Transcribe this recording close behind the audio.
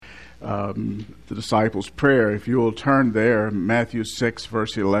the disciples' prayer. If you will turn there, Matthew 6,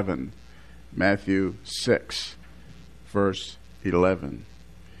 verse 11. Matthew 6, verse 11.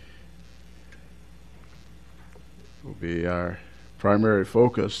 Will be our primary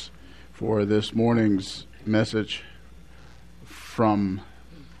focus for this morning's message from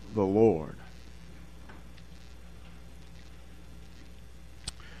the Lord.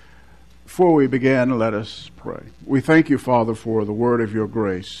 Before we begin, let us pray. We thank you, Father, for the word of your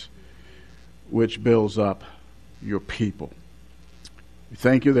grace, which builds up your people. We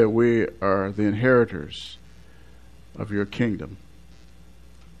thank you that we are the inheritors of your kingdom.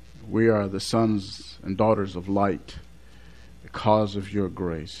 We are the sons and daughters of light because of your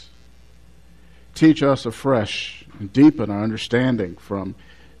grace. Teach us afresh and deepen our understanding from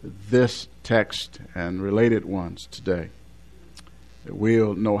this text and related ones today, that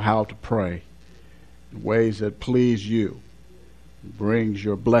we'll know how to pray in ways that please you, brings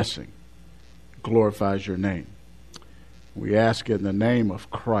your blessing, glorifies your name. We ask in the name of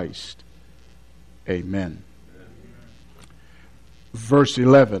Christ. Amen. Verse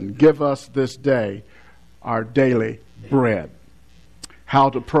 11, give us this day our daily bread. How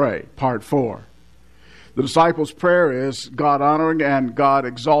to pray, part 4. The disciples' prayer is God honoring and God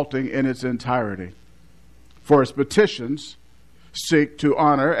exalting in its entirety. For its petitions seek to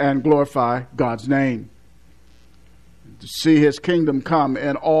honor and glorify God's name, to see his kingdom come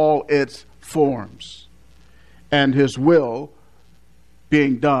in all its forms, and his will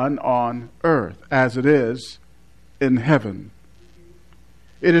being done on earth as it is in heaven.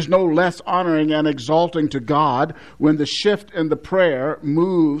 It is no less honoring and exalting to God when the shift in the prayer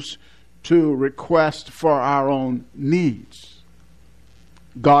moves to request for our own needs.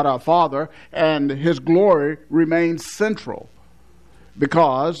 God our Father and his glory remains central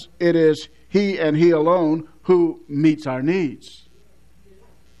because it is he and he alone who meets our needs.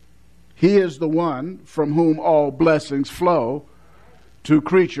 He is the one from whom all blessings flow to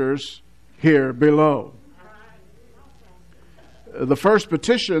creatures here below. The first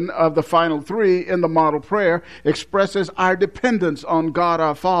petition of the final 3 in the model prayer expresses our dependence on God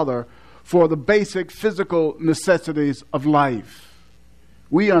our Father for the basic physical necessities of life.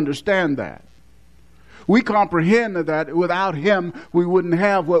 We understand that. We comprehend that without him we wouldn't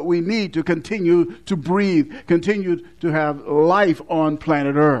have what we need to continue to breathe, continue to have life on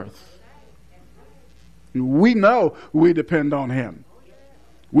planet Earth. We know we depend on him.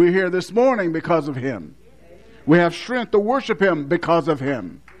 We're here this morning because of him. We have strength to worship him because of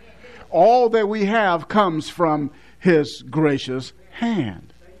him. All that we have comes from his gracious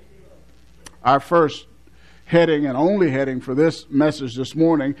hand. Our first heading and only heading for this message this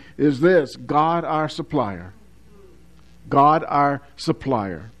morning is this: God our supplier. God our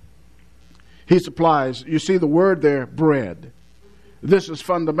supplier. He supplies, you see the word there, bread. This is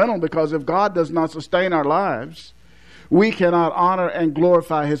fundamental because if God does not sustain our lives, we cannot honor and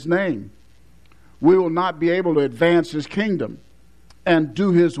glorify his name. We will not be able to advance his kingdom and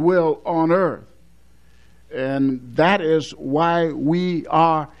do his will on earth. And that is why we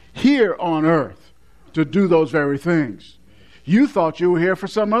are here on earth, to do those very things. You thought you were here for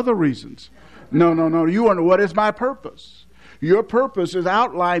some other reasons. No. You wonder, what is my purpose? Your purpose is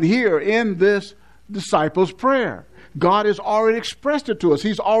outlined here in this disciples' prayer. God has already expressed it to us.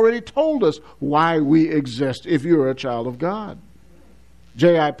 He's already told us why we exist if you're a child of God.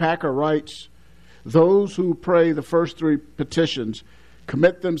 J.I. Packer writes, those who pray the first 3 petitions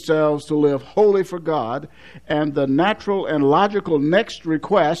commit themselves to live wholly for God, and the natural and logical next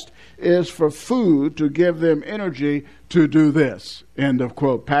request is for food to give them energy to do this. End of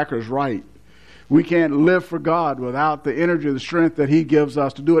quote. Packer's right. We can't live for God without the energy, the strength that he gives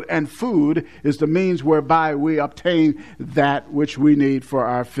us to do it. And food is the means whereby we obtain that which we need for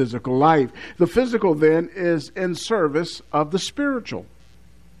our physical life. The physical, then, is in service of the spiritual.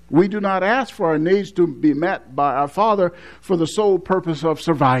 We do not ask for our needs to be met by our Father for the sole purpose of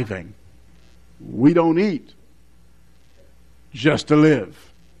surviving. We don't eat just to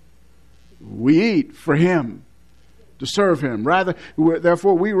live. We eat for him, to serve him.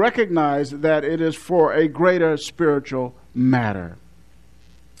 Therefore, we recognize that it is for a greater spiritual matter.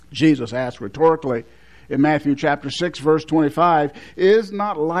 Jesus asked rhetorically in Matthew chapter 6, verse 25, is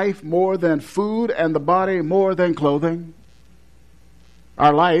not life more than food and the body more than clothing?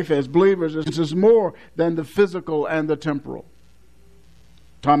 Our life as believers is more than the physical and the temporal.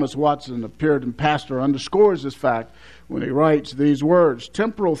 Thomas Watson, a Puritan pastor, underscores this fact when he writes these words: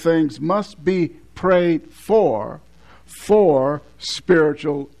 temporal things must be prayed for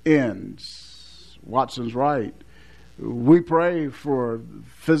spiritual ends. Watson's right. We pray for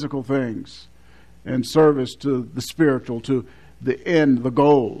physical things in service to the spiritual, to the end, the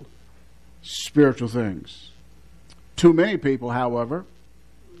goal spiritual things. Too many people, however,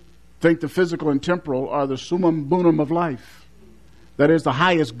 think the physical and temporal are the summum bonum of life. That is the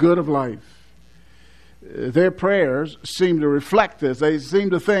highest good of life. Their prayers seem to reflect this. They seem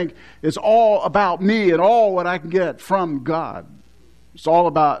to think it's all about me and all what I can get from God. It's all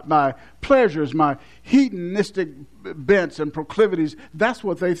about my pleasures, my hedonistic bents and proclivities. That's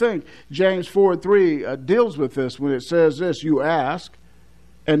what they think. James 4:3 deals with this when it says this: you ask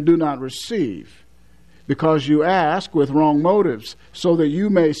and do not receive, because you ask with wrong motives, so that you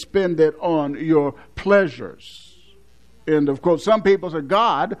may spend it on your pleasures. End of quote. Some people say,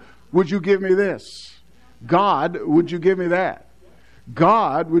 God, would you give me this? God, would you give me that?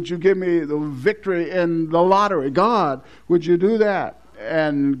 God, would you give me the victory in the lottery? God, would you do that?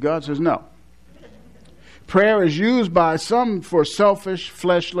 And God says no. Prayer is used by some for selfish,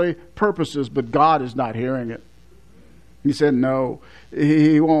 fleshly purposes, but God is not hearing it. He said no.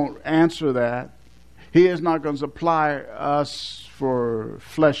 He won't answer that. He is not going to supply us for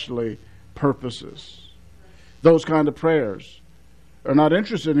fleshly purposes. Those kind of prayers are not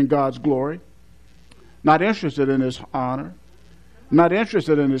interested in God's glory, not interested in His honor, not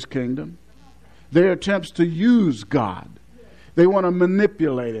interested in His kingdom. Their attempts to use God. They want to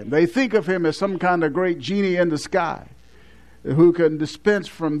manipulate Him. They think of Him as some kind of great genie in the sky who can dispense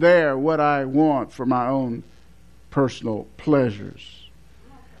from there what I want for my own personal pleasures.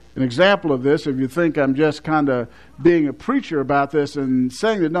 An example of this, if you think I'm just kind of being a preacher about this and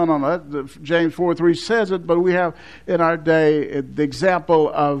saying that, no, James 4:3 says it, but we have in our day the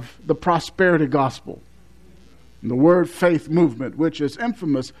example of the prosperity gospel, the word faith movement, which is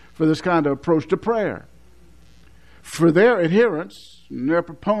infamous for this kind of approach to prayer. For their adherents and their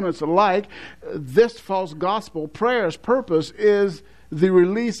proponents alike, this false gospel prayer's purpose is the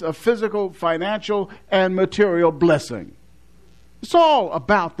release of physical, financial, and material blessing. It's all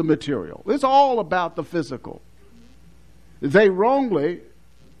about the material. It's all about the physical. They unbiblically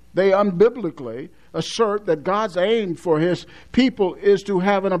assert that God's aim for His people is to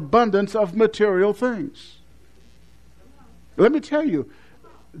have an abundance of material things. Let me tell you,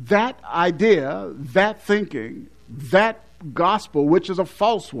 that idea, that thinking, that gospel, which is a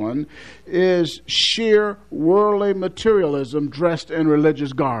false one, is sheer worldly materialism dressed in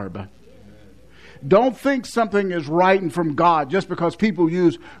religious garb. Don't think something is right and from God just because people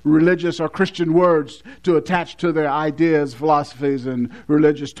use religious or Christian words to attach to their ideas, philosophies, and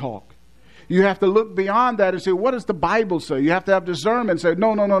religious talk. You have to look beyond that and say, what does the Bible say? You have to have discernment and say,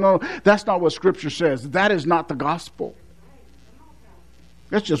 no, that's not what Scripture says. That is not the gospel.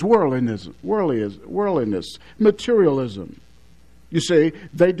 That's just worldliness, materialism. You see,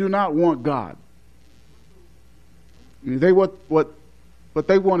 they do not want God. What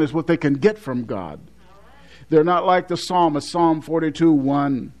they want is what they can get from God. They're not like the psalmist, Psalm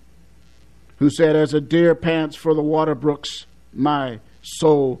 42:1, who said, as a deer pants for the water brooks, my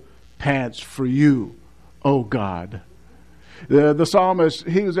soul pants for you, O God. The psalmist,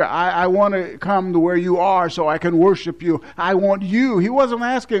 he was there, I want to come to where you are so I can worship you. I want you. He wasn't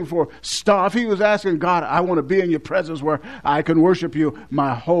asking for stuff. He was asking, God, I want to be in your presence where I can worship you.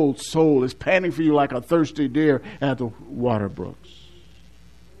 My whole soul is panting for you like a thirsty deer at the water brooks.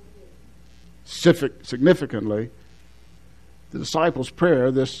 Significantly, the disciples'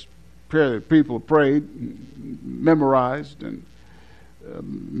 prayer, this prayer that people prayed, memorized, and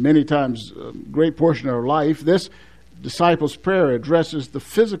many times a great portion of their life, this disciples' prayer addresses the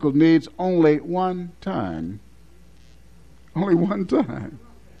physical needs only one time. Only one time.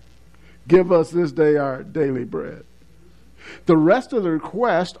 Give us this day our daily bread. The rest of the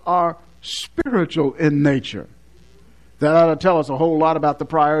requests are spiritual in nature. That ought to tell us a whole lot about the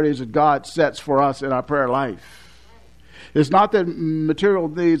priorities that God sets for us in our prayer life. It's not that material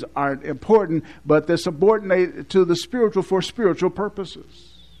needs aren't important, but they're subordinate to the spiritual for spiritual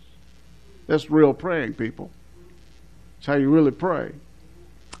purposes. That's real praying, people. That's how you really pray.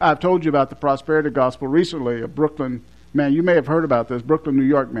 I've told you about the prosperity gospel recently. A Brooklyn man, you may have heard about this, Brooklyn, New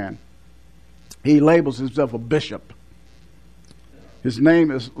York man. He labels himself a bishop. His name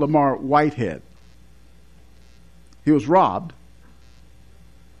is Lamar Whitehead. He was robbed,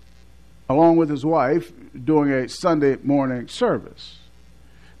 along with his wife, doing a Sunday morning service.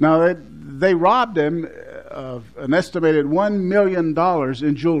 Now, they robbed him of an estimated $1 million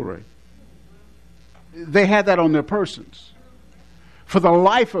in jewelry. They had that on their persons. For the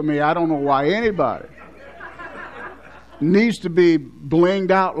life of me, I don't know why anybody needs to be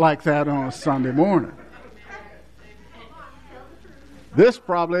blinged out like that on a Sunday morning. This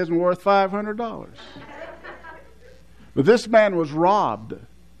probably isn't worth $500. But this man was robbed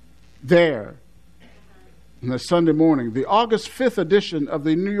there on Sunday morning. The August 5th edition of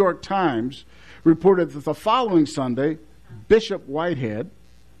the New York Times reported that the following Sunday, Bishop Whitehead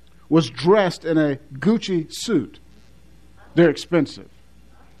was dressed in a Gucci suit. They're expensive.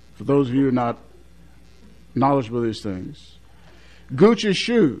 For those of you who are not knowledgeable of these things. Gucci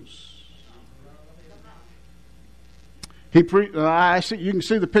shoes. I see. You can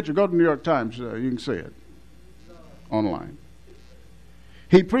see the picture. Go to the New York Times. You can see it online.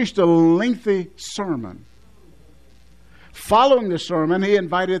 He preached a lengthy sermon. Following the sermon, he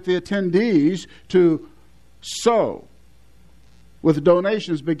invited the attendees to sow with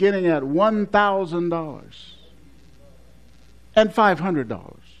donations beginning at $1,000 and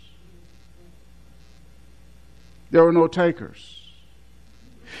 $500. There were no takers.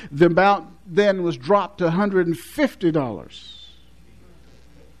 The amount then was dropped to $150.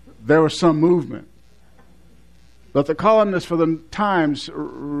 There was some movement. But the columnist for the Times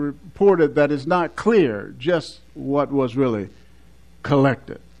reported that it's not clear just what was really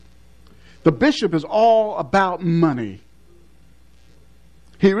collected. The bishop is all about money.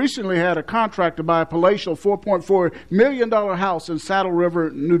 He recently had a contract to buy a palatial $4.4 million house in Saddle River,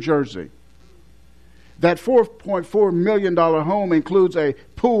 New Jersey. That $4.4 million home includes a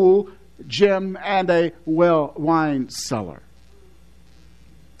pool, gym, and a wine cellar.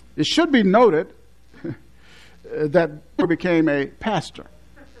 It should be noted that he became a pastor.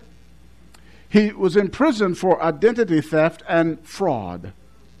 He was in prison for identity theft and fraud.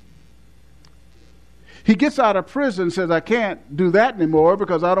 He gets out of prison and says, I can't do that anymore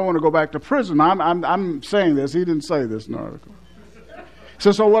because I don't want to go back to prison. I'm saying this. He didn't say this in the article.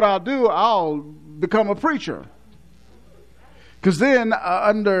 So what I'll do, I'll become a preacher. Because then,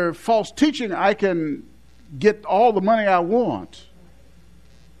 under false teaching, I can get all the money I want.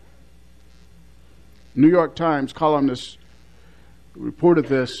 New York Times columnist reported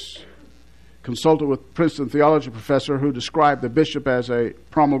this, consulted with Princeton theology professor who described the bishop as a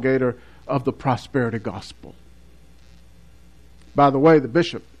promulgator of the prosperity gospel. By the way, the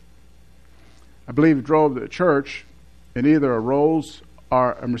bishop, I believe, drove the church in either a Rolls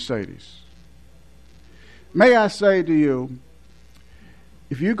or a Mercedes. May I say to you,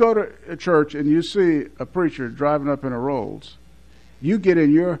 if you go to a church and you see a preacher driving up in a Rolls, you get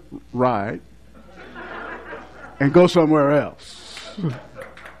in your ride and go somewhere else.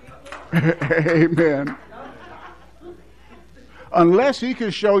 Amen. Unless he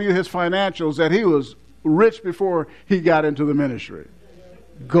can show you his financials that he was rich before he got into the ministry.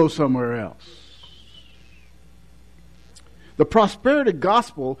 Go somewhere else. The prosperity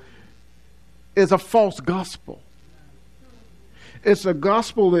gospel is a false gospel. It's a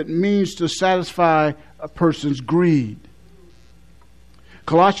gospel that means to satisfy a person's greed.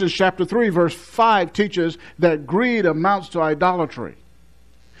 Colossians chapter 3 verse 5 teaches that greed amounts to idolatry.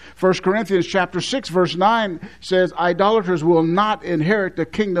 1 Corinthians chapter 6 verse 9 says idolaters will not inherit the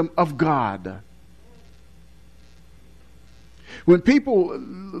kingdom of God. When people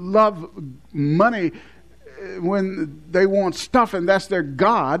love money, when they want stuff and that's their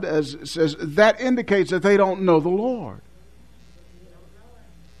God, as it says, that indicates that they don't know the Lord.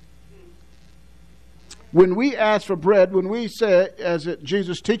 When we ask for bread, when we say, as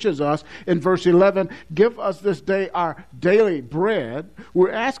Jesus teaches us in verse 11, give us this day our daily bread,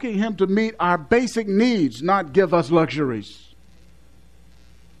 we're asking him to meet our basic needs, not give us luxuries.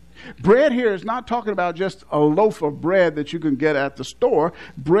 Bread here is not talking about just a loaf of bread that you can get at the store.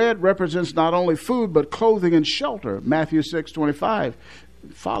 Bread represents not only food, but clothing and shelter. Matthew 6:25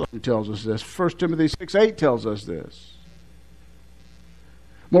 following tells us this. 1 Timothy 6:8 tells us this.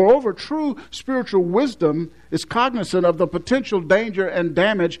 Moreover, true spiritual wisdom is cognizant of the potential danger and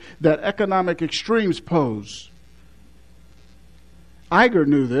damage that economic extremes pose. Iger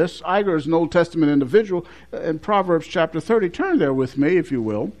knew this. Iger is an Old Testament individual in Proverbs chapter 30. Turn there with me, if you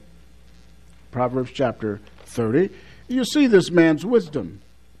will. Proverbs chapter 30. You see this man's wisdom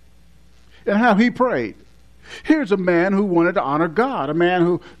and how he prayed. Here's a man who wanted to honor God, a man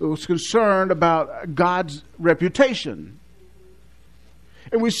who was concerned about God's reputation.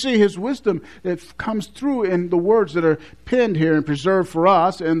 And we see his wisdom that comes through in the words that are penned here and preserved for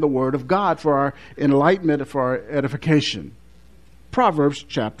us in the Word of God for our enlightenment, for our edification. Proverbs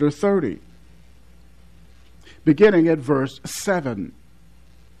chapter 30, beginning at verse 7.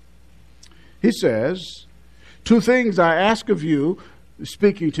 He says, 2 things I ask of you,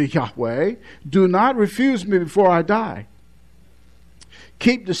 speaking to Yahweh, do not refuse me before I die.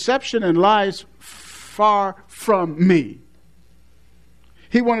 Keep deception and lies far from me.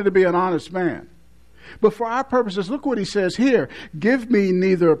 He wanted to be an honest man. But for our purposes, look what he says here. Give me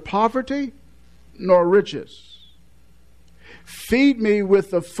neither poverty nor riches. Feed me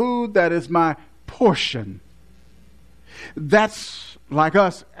with the food that is my portion. That's like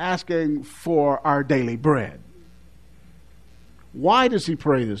us asking for our daily bread. Why does he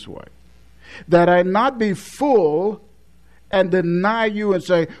pray this way? That I not be full and deny you and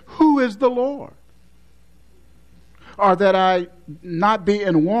say, who is the Lord? Or that I not be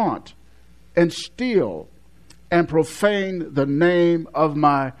in want and steal and profane the name of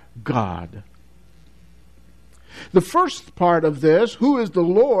my God. The first part of this, who is the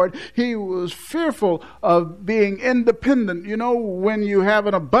Lord, he was fearful of being independent. You know, when you have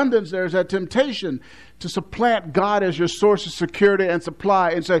an abundance, there's that temptation to supplant God as your source of security and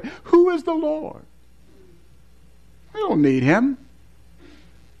supply and say, who is the Lord? I don't need him.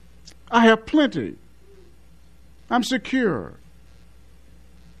 I have plenty. I'm secure.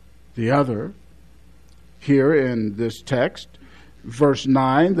 The other, here in this text, verse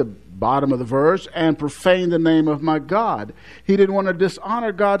 9, the bottom of the verse, and profane the name of my God. He didn't want to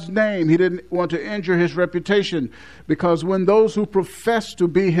dishonor God's name. He didn't want to injure his reputation, because when those who profess to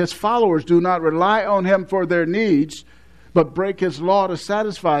be his followers do not rely on him for their needs, but break his law to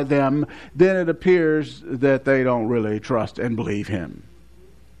satisfy them, then it appears that they don't really trust and believe him.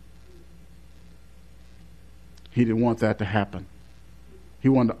 He didn't want that to happen. He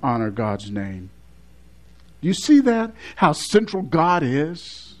wanted to honor God's name. Do you see that? How central God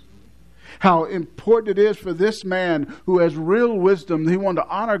is? How important it is for this man who has real wisdom. He wanted to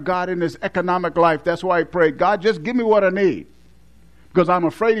honor God in his economic life. That's why he prayed, God, just give me what I need. Because I'm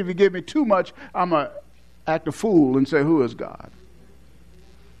afraid if you give me too much, I'm going to act a fool and say, who is God?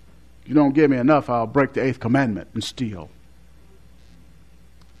 If you don't give me enough, I'll break the 8th commandment and steal.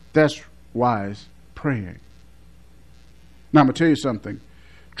 That's wise praying. Now, I'm going to tell you something.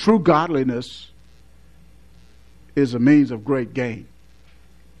 True godliness is a means of great gain.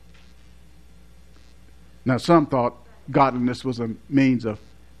 Now, some thought godliness was a means of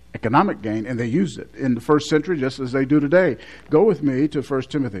economic gain, and they used it in the first century just as they do today. Go with me to 1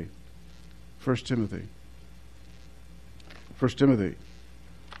 Timothy. 1 Timothy. 1 Timothy.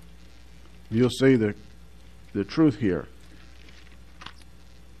 You'll see the truth here.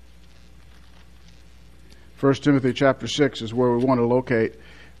 1 Timothy chapter 6 is where we want to locate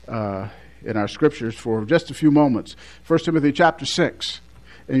in our scriptures for just a few moments. 1 Timothy chapter 6.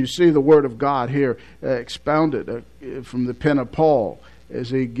 And you see the word of God here expounded from the pen of Paul as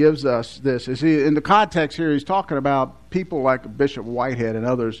he gives us this. In the context here, he's talking about people like Bishop Whitehead and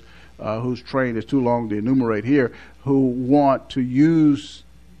others whose train is too long to enumerate here, who want to use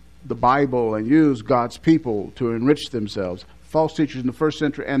the Bible and use God's people to enrich themselves. False teachers in the first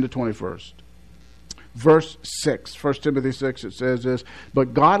century and the 21st. Verse 6, 1 Timothy 6, it says this,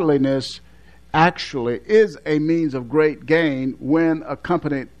 but godliness actually is a means of great gain when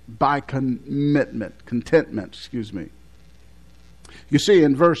accompanied by contentment. You see,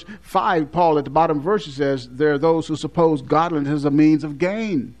 in verse 5, Paul at the bottom of the verse says, there are those who suppose godliness is a means of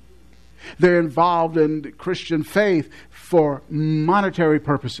gain. They're involved in Christian faith for monetary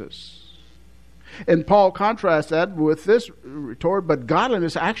purposes. And Paul contrasts that with this retort, but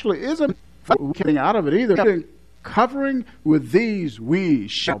godliness actually is a getting out of it either. Covering with these we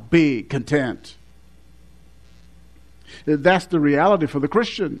shall be content. That's the reality for the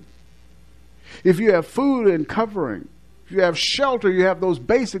Christian. If you have food and covering, if you have shelter, you have those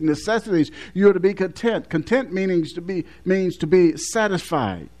basic necessities, you're to be content. Content means to be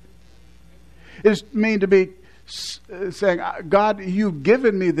satisfied. It means to be saying, God, you've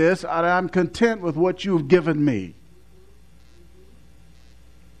given me this, and I'm content with what you've given me.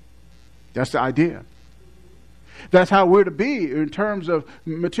 That's the idea. That's how we're to be in terms of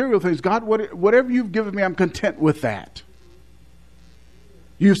material things. God, whatever you've given me, I'm content with that.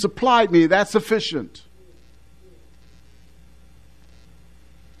 You've supplied me. That's sufficient.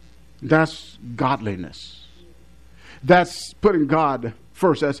 That's godliness. That's putting God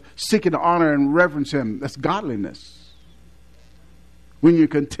first. That's seeking to honor and reverence him. That's godliness. When you're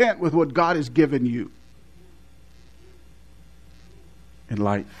content with what God has given you in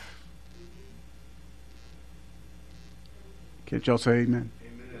life. Can't y'all say amen?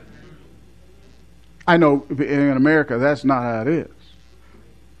 Amen? I know in America that's not how it is.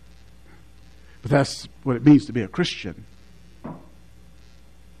 But that's what it means to be a Christian.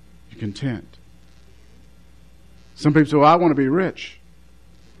 You're content. Some people say, well, I want to be rich.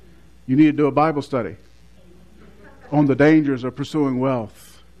 You need to do a Bible study on the dangers of pursuing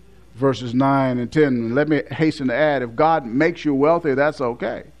wealth. Verses 9 and 10. And let me hasten to add, if God makes you wealthy, that's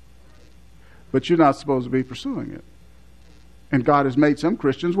okay. But you're not supposed to be pursuing it. And God has made some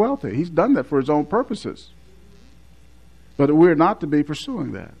Christians wealthy. He's done that for his own purposes. But we're not to be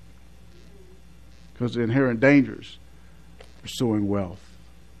pursuing that. Because the inherent dangers pursuing wealth.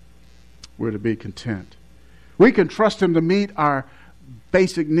 We're to be content. We can trust Him to meet our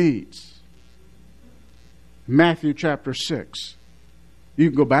basic needs. Matthew chapter 6. You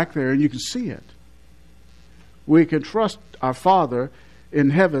can go back there and you can see it. We can trust our Father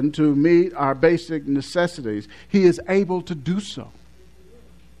in heaven to meet our basic necessities. He is able to do so.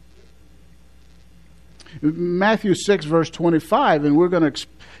 Matthew 6, verse 25, and we're going to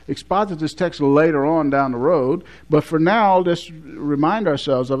exposit this text later on down the road, but for now, let's remind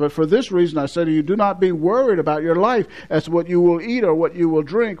ourselves of it. For this reason, I say to you, do not be worried about your life as to what you will eat or what you will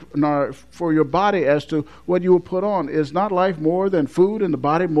drink, nor for your body as to what you will put on. Is not life more than food, and the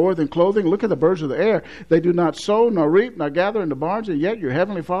body more than clothing? Look at the birds of the air. They do not sow, nor reap, nor gather in the barns, and yet your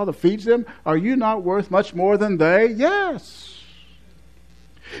heavenly Father feeds them. Are you not worth much more than they? Yes.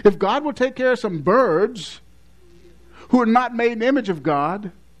 If God will take care of some birds who are not made in the image of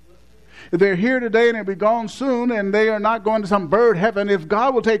God, if they're here today and they'll be gone soon and they are not going to some bird heaven, if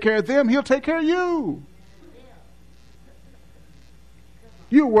God will take care of them, He'll take care of you.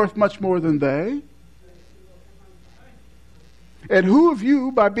 You're worth much more than they. And who of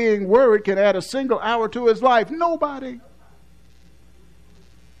you, by being worried, can add a single hour to his life? Nobody.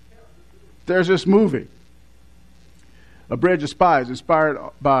 There's this movie, A Bridge of Spies, inspired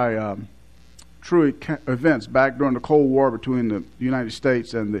by true events back during the Cold War between the United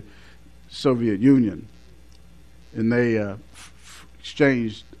States and the Soviet Union. And they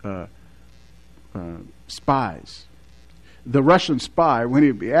exchanged spies. The Russian spy, when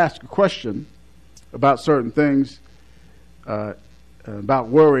he'd be asked a question about certain things, about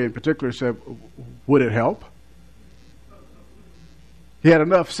worry in particular, said, would it help? He had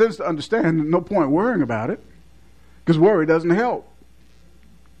enough sense to understand no point worrying about it, because worry doesn't help.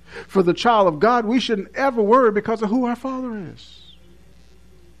 For the child of God, we shouldn't ever worry because of who our Father is.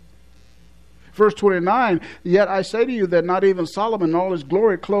 Verse 29, yet I say to you that not even Solomon in all his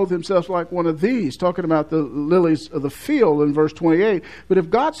glory clothed himself like one of these, talking about the lilies of the field in verse 28. But if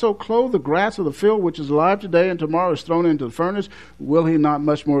God so clothe the grass of the field, which is alive today and tomorrow is thrown into the furnace, will He not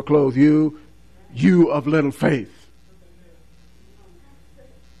much more clothe you, you of little faith?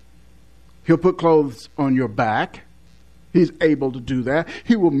 He'll put clothes on your back. He's able to do that.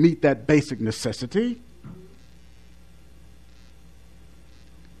 He will meet that basic necessity.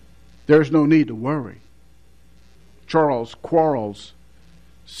 There's no need to worry. Charles Quarles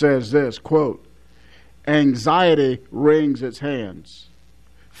says this, quote, anxiety wrings its hands.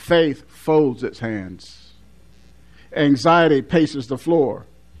 Faith folds its hands. Anxiety paces the floor.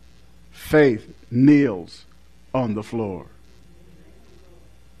 Faith kneels on the floor.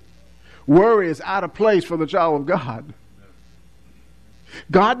 Worry is out of place for the child of God.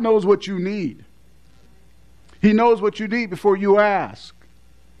 God knows what you need. He knows what you need before you ask.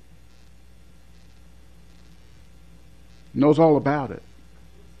 He knows all about it.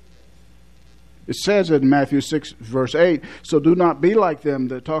 It says in Matthew 6, verse 8, so do not be like them.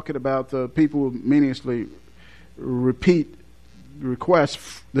 They're talking about the people who meaninglessly repeat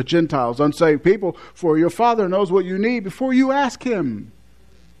requests, the Gentiles, unsaved people, for your Father knows what you need before you ask Him.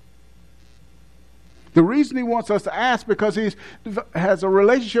 The reason He wants us to ask because He has a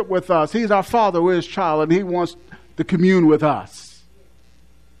relationship with us. He's our Father, we're His child, and He wants to commune with us.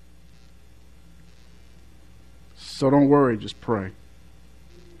 So don't worry, just pray.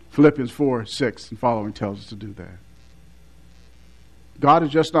 Philippians 4, 6 and following tells us to do that. God is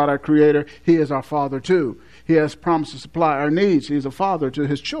just not our creator. He is our Father too. He has promised to supply our needs. He's a father to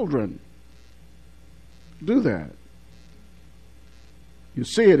His children. Do that. You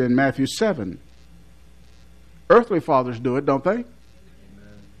see it in Matthew 7. Earthly fathers do it, don't they? Amen.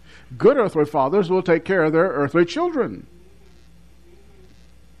 Good earthly fathers will take care of their earthly children.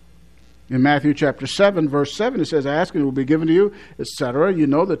 In Matthew chapter 7, verse 7, it says, ask and it will be given to you, etc. You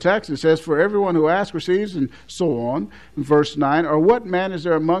know the text. It says, for everyone who asks receives, and so on. In verse 9, or what man is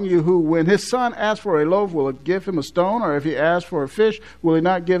there among you who, when his son asks for a loaf, will it give him a stone? Or if he asks for a fish, will he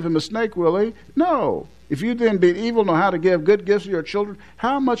not give him a snake, will he? No. If you then, being evil, know how to give good gifts to your children,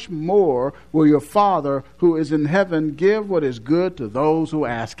 how much more will your Father who is in heaven give what is good to those who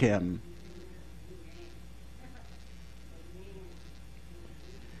ask Him?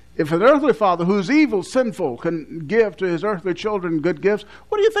 If an earthly father who's evil, sinful, can give to his earthly children good gifts,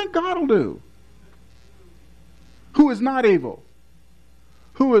 what do you think God will do? Who is not evil?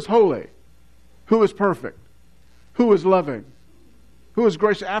 Who is holy? Who is perfect? Who is loving? Who is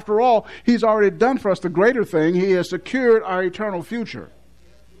gracious? After all, He's already done for us the greater thing. He has secured our eternal future.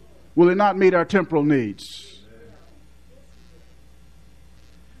 Will He not meet our temporal needs?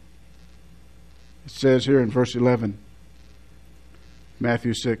 It says here in verse 11,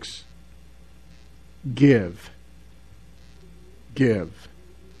 Matthew 6, give.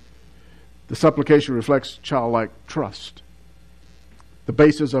 The supplication reflects childlike trust. The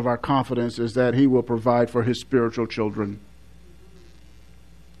basis of our confidence is that he will provide for his spiritual children.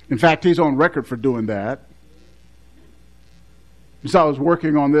 In fact, he's on record for doing that. So I was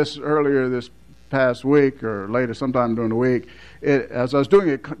working on this earlier this past week, or later sometime during the week. As I was doing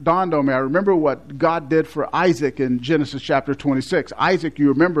it, dawned on me, I remember what God did for Isaac in Genesis chapter 26. Isaac, you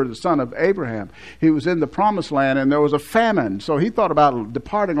remember, the son of Abraham. He was in the promised land and there was a famine. So he thought about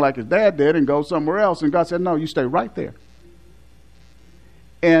departing like his dad did and go somewhere else. And God said, no, you stay right there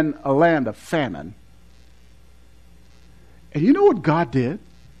in a land of famine. And you know what God did?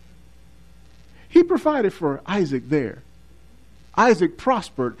 He provided for Isaac there. Isaac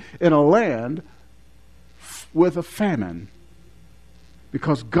prospered in a land with a famine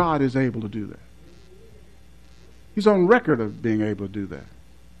because God is able to do that. He's on record of being able to do that.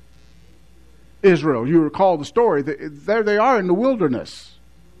 Israel, you recall the story. There they are in the wilderness.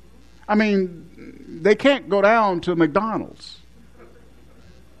 I mean, they can't go down to McDonald's.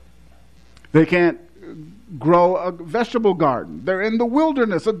 They can't grow a vegetable garden. They're in the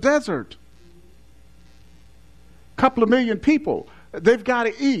wilderness, a desert. Couple of million people. They've got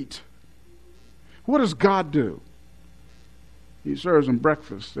to eat. What does God do? He serves them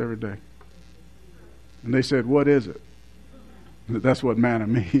breakfast every day. And they said, what is it? That's what manna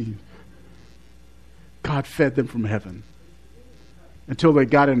means. God fed them from heaven until they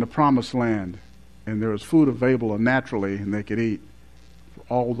got in the promised land and there was food available naturally and they could eat. For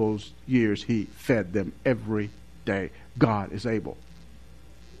all those years, he fed them every day. God is able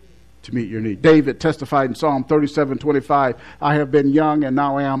to meet your need. David testified in Psalm 37:25, I have been young and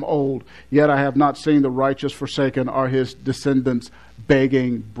now I am old, yet I have not seen the righteous forsaken or his descendants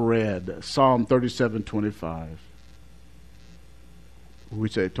begging bread. Psalm 37:25. We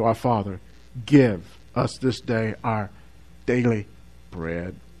say to our Father, give us this day our daily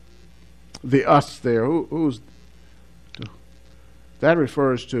bread. The us there, who's that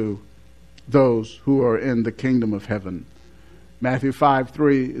refers to those who are in the kingdom of heaven. Matthew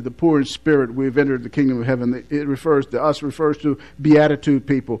 5:3, the poor in spirit, we've entered the kingdom of heaven. It refers to us, refers to beatitude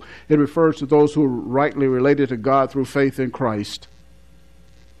people. It refers to those who are rightly related to God through faith in Christ.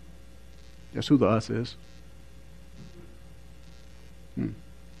 That's who the us is.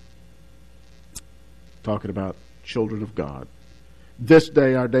 Talking about children of God. This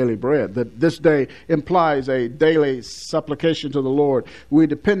day our daily bread. This day implies a daily supplication to the Lord. We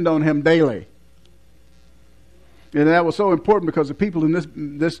depend on him daily. And that was so important because the people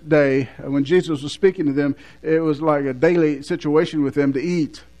in this day, when Jesus was speaking to them, it was like a daily situation with them to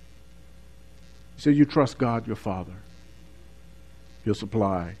eat. He said, you trust God, your Father. He'll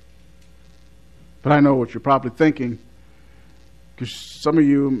supply. But I know what you're probably thinking, because some of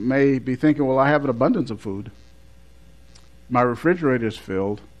you may be thinking, well, I have an abundance of food. My refrigerator is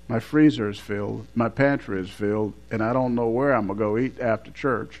filled. My freezer is filled. My pantry is filled. And I don't know where I'm going to go eat after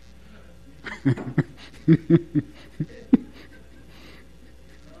church.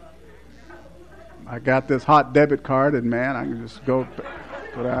 I got this hot debit card, and man, I can just go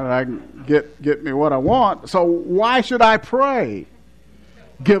put out and I can get me what I want. So why should I pray?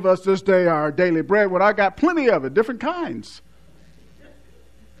 Give us this day our daily bread when I got plenty of it, different kinds.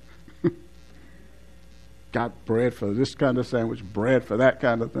 Got bread for this kind of sandwich, bread for that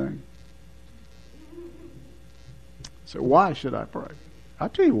kind of thing. So why should I pray? I'll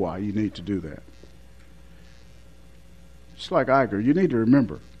tell you why you need to do that. Just like Iger, you need to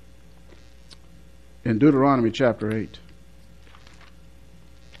remember in Deuteronomy chapter 8.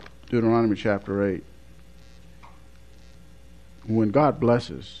 Deuteronomy chapter 8. When God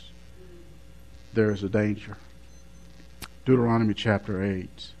blesses, there is a danger. Deuteronomy chapter 8.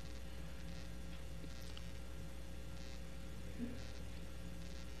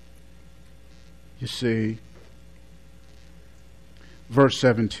 You see, verse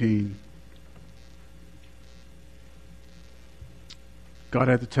 17. God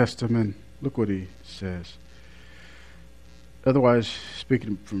had to test him, and look what he says. Otherwise,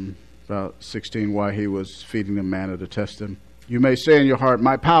 speaking from about 16, why he was feeding them manna to test them. You may say in your heart,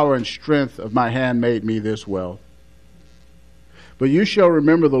 my power and strength of my hand made me this wealth. But you shall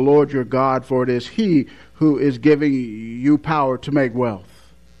remember the Lord your God, for it is he who is giving you power to make wealth,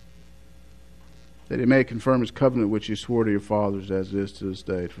 that he may confirm his covenant which he swore to your fathers as it is to this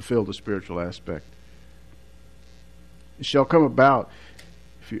day, to fulfill the spiritual aspect. It shall come about,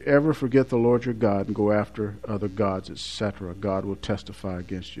 if you ever forget the Lord your God and go after other gods, etc., God will testify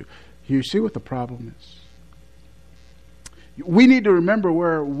against you. You see what the problem is? We need to remember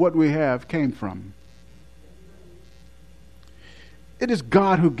where what we have came from. It is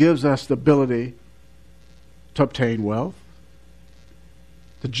God who gives us the ability to obtain wealth.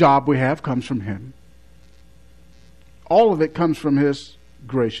 The job we have comes from Him. All of it comes from His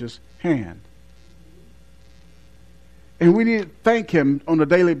gracious hand. And we need to thank Him on a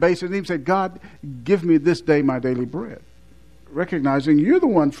daily basis. And even say, God, give me this day my daily bread. Recognizing you're the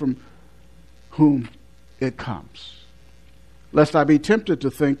one from whom it comes. Lest I be tempted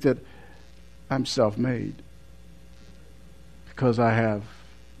to think that I'm self-made because I have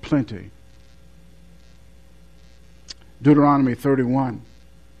plenty. Deuteronomy 31,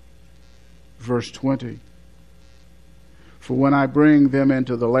 verse 20. For when I bring them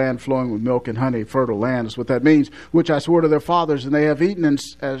into the land flowing with milk and honey, fertile land is what that means, which I swore to their fathers, and they have eaten and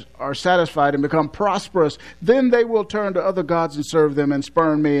are satisfied and become prosperous, then they will turn to other gods and serve them and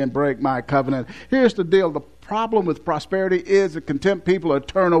spurn me and break my covenant. Here's the deal. The problem with prosperity is that content people are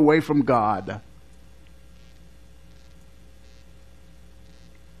turned away from God.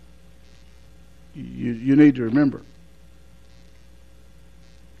 You need to remember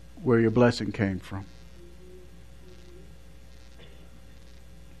where your blessing came from.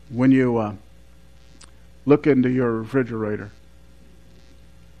 When you look into your refrigerator,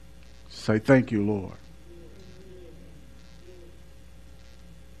 say, thank you, Lord.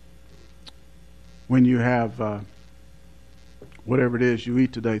 When you have whatever it is you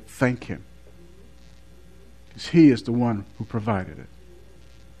eat today, thank Him. Because He is the one who provided it.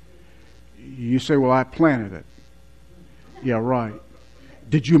 You say, well, I planted it. Yeah, right.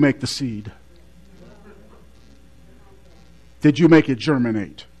 Did you make the seed? Did you make it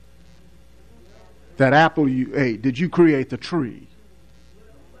germinate? That apple you ate, did you create the tree?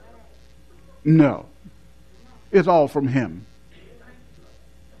 No. It's all from Him.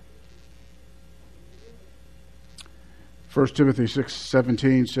 1 Timothy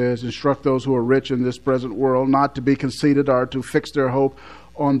 6:17 says, instruct those who are rich in this present world not to be conceited or to fix their hope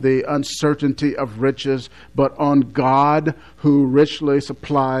on the uncertainty of riches, but on God who richly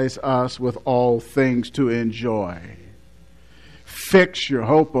supplies us with all things to enjoy. Fix your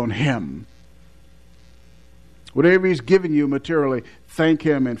hope on Him. Whatever He's given you materially, thank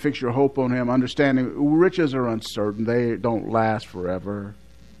Him and fix your hope on Him, understanding riches are uncertain. They don't last forever.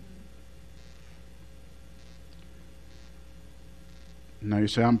 Now you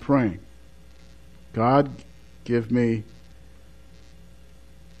say, I'm praying. God, give me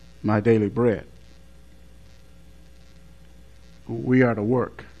my daily bread. We are to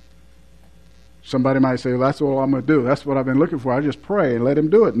work. Somebody might say, well, that's all I'm going to do. That's what I've been looking for. I just pray and let Him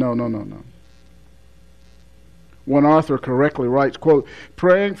do it. No. One author correctly writes, quote,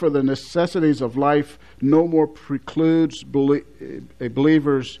 praying for the necessities of life no more precludes a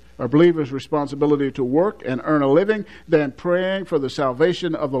believer's responsibility to work and earn a living than praying for the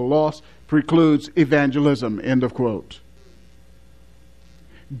salvation of the lost precludes evangelism, end of quote.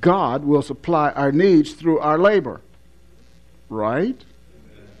 God will supply our needs through our labor, right?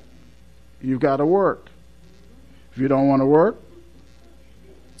 You've got to work. If you don't want to work,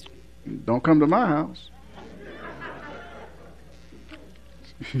 don't come to my house.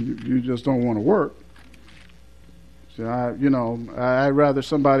 You just don't want to work. So I'd rather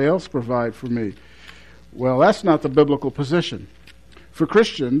somebody else provide for me. Well, that's not the biblical position. For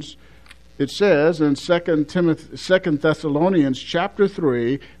Christians, it says in 2 Thessalonians chapter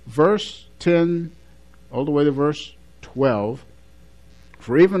 3, verse 10, all the way to verse 12,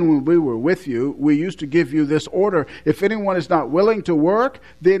 for even when we were with you, we used to give you this order. If anyone is not willing to work,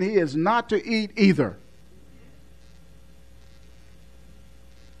 then he is not to eat either.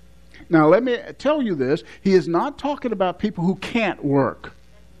 Now, let me tell you this. He is not talking about people who can't work.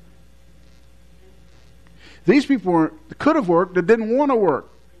 These people could have worked that didn't want to work.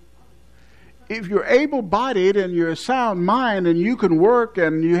 If you're able-bodied and you're a sound mind and you can work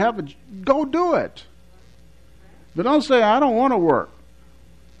and you have go do it. But don't say, I don't want to work.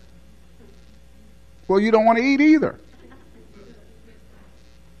 Well, you don't want to eat either.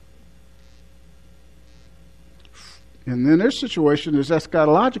 And then their situation is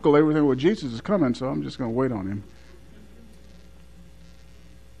eschatological. Everything with Jesus is coming, so I'm just going to wait on Him.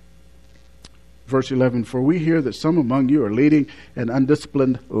 Verse 11, for we hear that some among you are leading an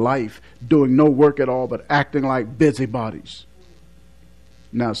undisciplined life, doing no work at all, but acting like busybodies.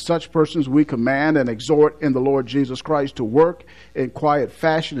 Now, such persons we command and exhort in the Lord Jesus Christ to work in quiet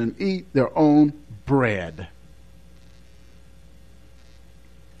fashion and eat their own bread.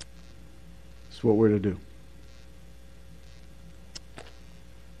 That's what we're to do.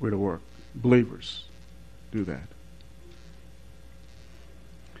 We're to work. Believers do that.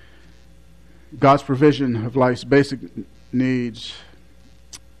 God's provision of life's basic needs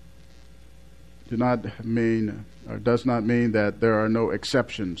does not mean that there are no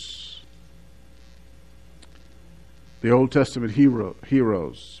exceptions. The Old Testament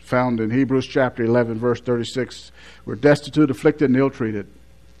heroes found in Hebrews chapter 11, verse 36, were destitute, afflicted, and ill-treated.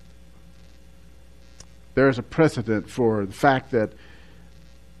 There is a precedent for the fact that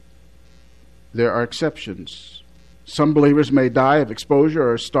there are exceptions. Some believers may die of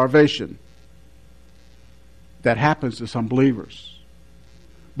exposure or starvation. That happens to some believers.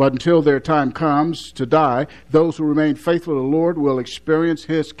 But until their time comes to die, those who remain faithful to the Lord will experience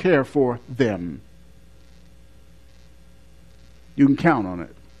His care for them. You can count on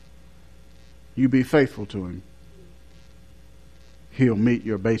it. You be faithful to Him. He'll meet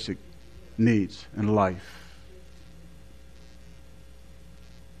your basic needs in life.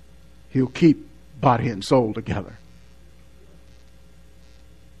 He'll keep body and soul together.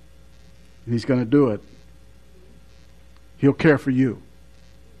 And He's going to do it. He'll care for you.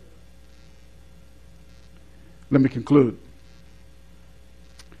 Let me conclude.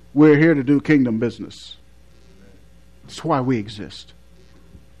 We're here to do kingdom business. That's why we exist.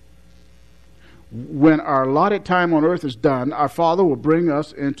 When our allotted time on earth is done, our Father will bring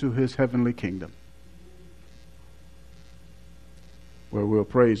us into His heavenly kingdom, where we'll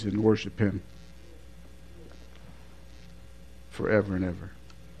praise and worship Him forever and ever.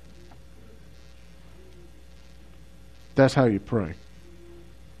 That's how you pray.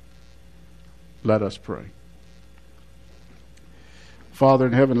 Let us pray. Father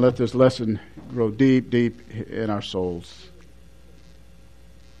in heaven, let this lesson grow deep, deep in our souls.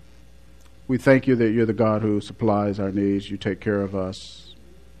 We thank You that You're the God who supplies our needs. You take care of us.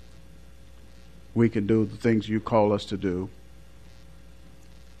 We can do the things You call us to do.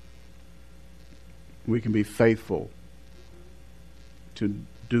 We can be faithful to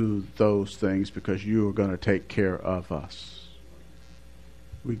do those things because You are going to take care of us.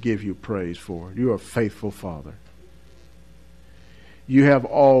 We give You praise for it. You are a faithful Father. You have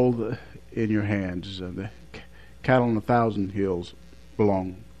all in Your hands. The cattle on 1,000 hills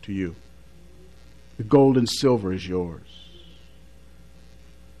belong to You. The gold and silver is Yours.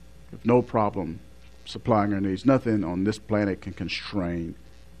 You have no problem supplying our needs. Nothing on this planet can constrain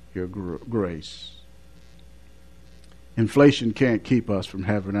Your grace. Inflation can't keep us from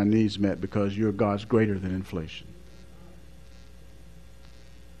having our needs met because Your God's greater than inflation.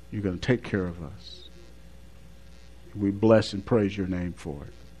 You're going to take care of us. We bless and praise Your name for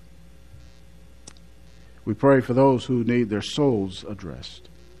it. We pray for those who need their souls addressed.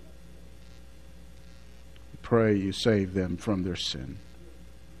 We pray You save them from their sin.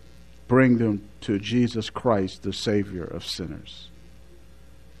 Bring them to Jesus Christ, the Savior of sinners.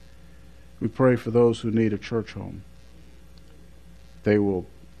 We pray for those who need a church home. They will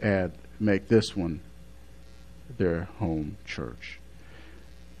make this one their home church.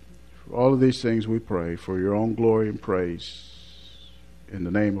 For all of these things we pray for Your own glory and praise. In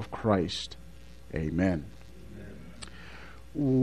the name of Christ, amen.